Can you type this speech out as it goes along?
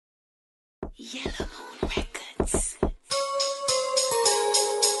Yellow Moon Records.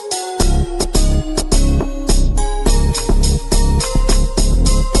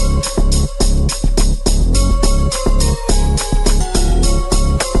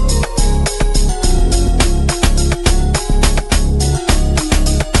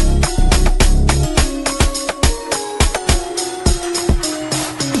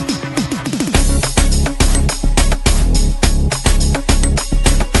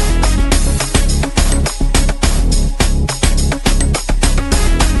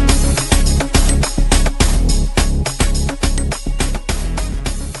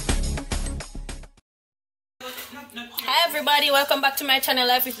 Hi everybody, welcome back to my channel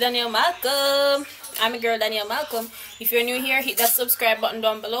Life with Danielle Malcolm. I'm your girl Danielle Malcolm. If you're new here, hit that subscribe button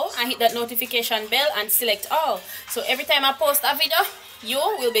down below and hit that notification bell and select all. So every time I post a video, you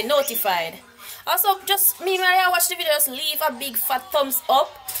will be notified. Also, just me Maria watch the videos, leave a big fat thumbs up.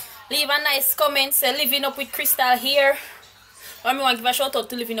 Leave a nice comment, say living up with Crystal here. Or me want to give a shout out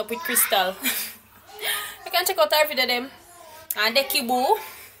to living up with Crystal. You can check out our video them. And Deki Boo.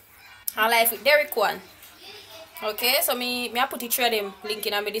 And Life with Derek One. Okay, so me I put it through them link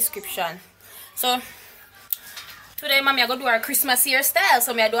in my description. So today mommy I go do our Christmas hairstyle.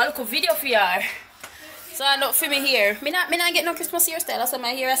 So me I do a little video for y'all. So I don't film me here. Me not get no Christmas hairstyle. So my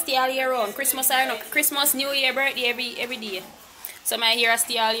hair I stay all year round. Christmas or no Christmas, New Year, birthday every day. So my hair I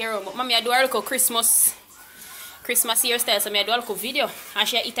stay all year round. But mommy I do a little Christmas hairstyle. So me I do a little video. And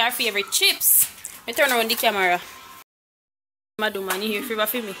she eat her favorite chips. Me turn around the camera. Madam man, you here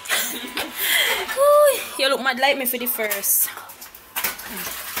for me. You look mad like me for the first.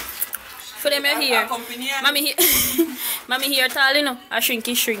 For them here. Mommy here. Mommy here tall, you know. A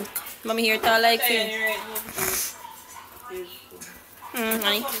shrinky shrink. Mommy here tall like me.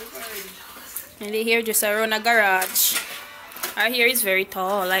 Honey. And the hair just around a garage. Our hair is very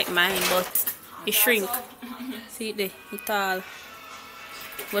tall like mine, but it shrink. See it there, it tall.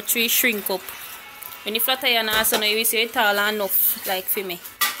 But three shrink up. When you flat iron also now you see it tall enough like for me.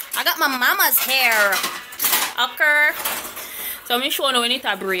 I got my mama's hair. Okay. So I'm showing you when it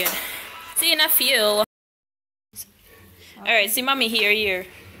a braid. See in a few. Alright, see mommy here.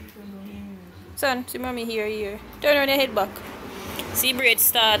 Son, see mommy here. Turn around your head back. See braid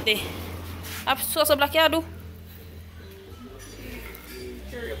start there. So black you do?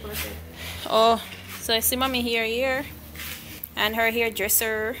 Oh, so see mommy here. And her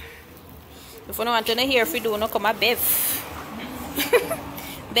hairdresser. If you don't want to hear if you do, no come a Bev.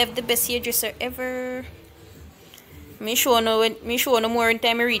 Bev the best hairdresser ever. Me show no more in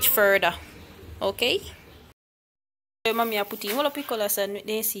time I reach further. Okay? Mommy I put in all up the colors and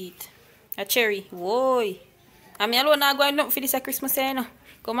they see it. A cherry. Whoa. I mean alone not going up for this Christmas you know.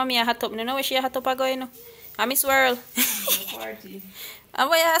 Come mommy a hot up. You know where she a hot up a go you know. I miss swirl. No party. And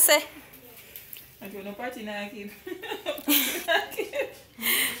what you say? I do no party now kid.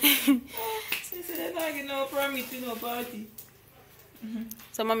 She said they're not getting no permit to no party.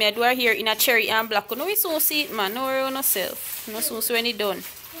 So mommy I do her hair in a cherry and black. No we soon see it man. No worry on yourself. No soon see when it done.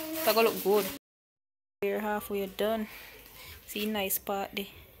 It's gonna look good. Hair halfway done. See nice part there.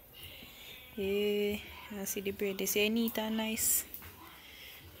 Yeah. I see the braid. They say neat and nice.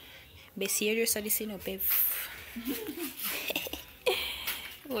 Best hairdresser so this you know Bev.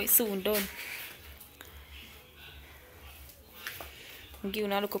 Oh it's soon done. I'm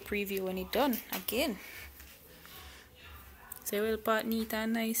giving a look a preview when it's done again. So well part neat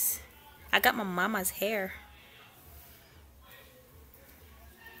and nice. I got my mama's hair.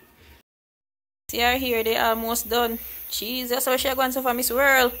 See her here, they almost done. Jeez, that's how she going so for Miss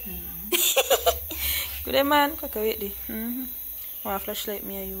World. Good day, man. Quick wait there. What flashlight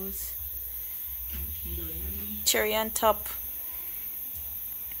me I use? Cherry on top.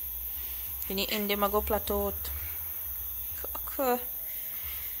 When you end them I go plat out.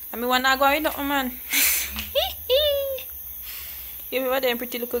 I mean when I go in up man. You were a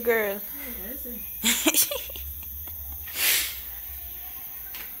pretty little girl.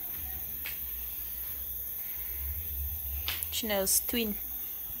 Chanel's twin.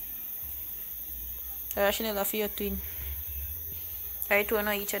 Chanel of your twin. I two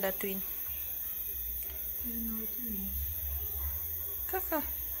know each other twin. Kaka.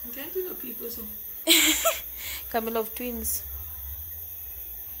 You can't do no people so. Can we love twins?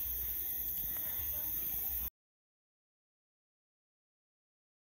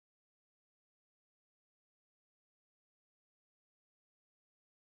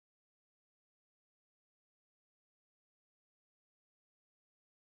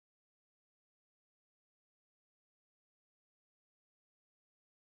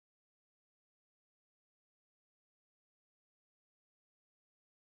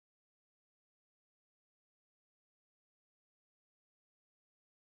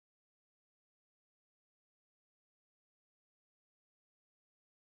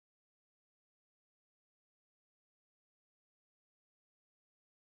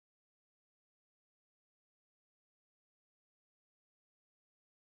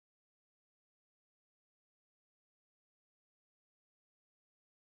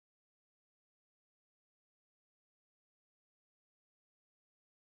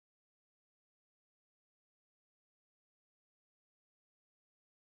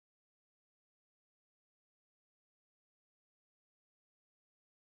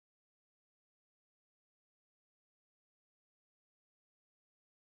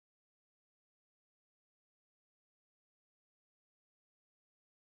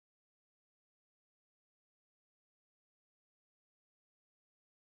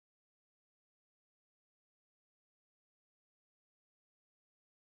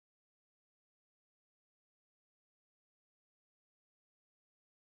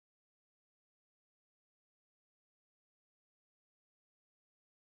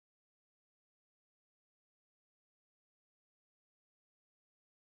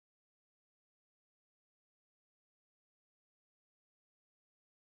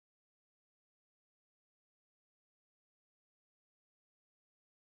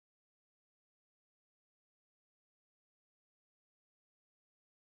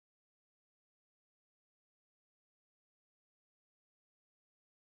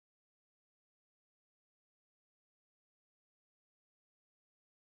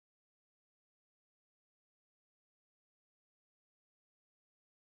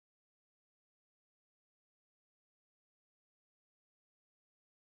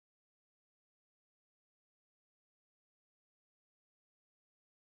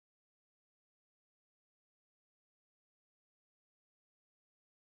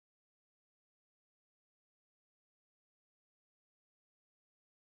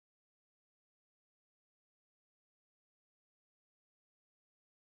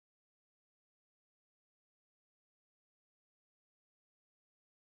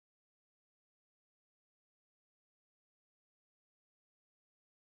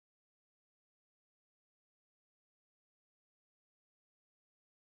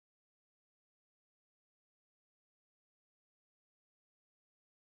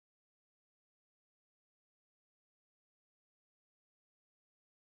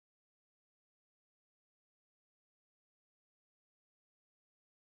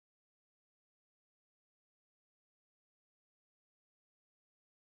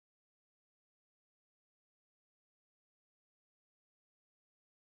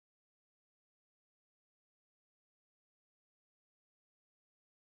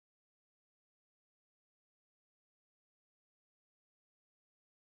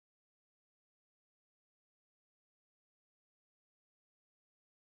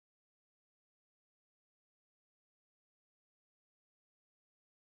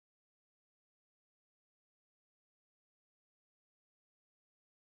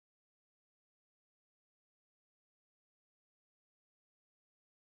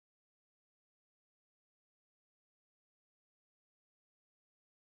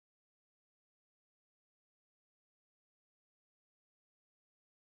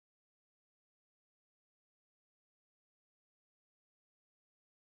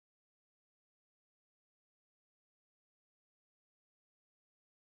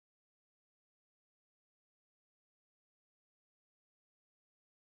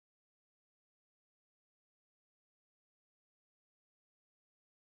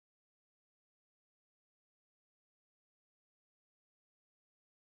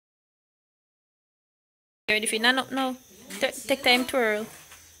 Ready for nan up now? Take time twirl.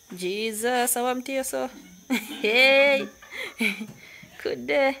 Jesus, I want to so. Hey. Good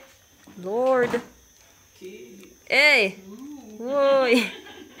day. Lord. Hey. Whoa.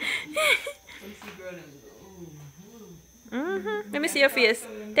 Let me see your face.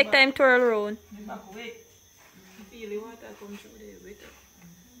 Take time twirl around.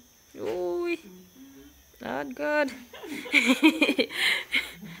 Ooh. Lord God.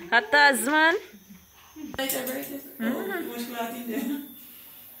 Hot as man.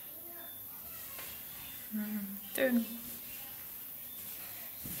 Turn.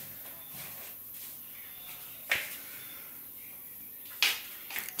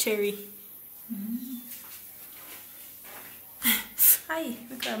 Cherry. Hi,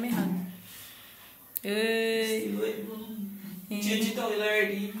 look at my hand. Hey. Change it all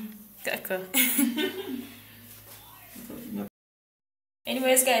already. Kaka.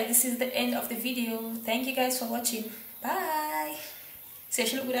 Anyways, guys, this is the end of the video. Thank you guys for watching. Bye. Say,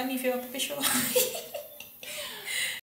 she look good at me if you're a puppy show.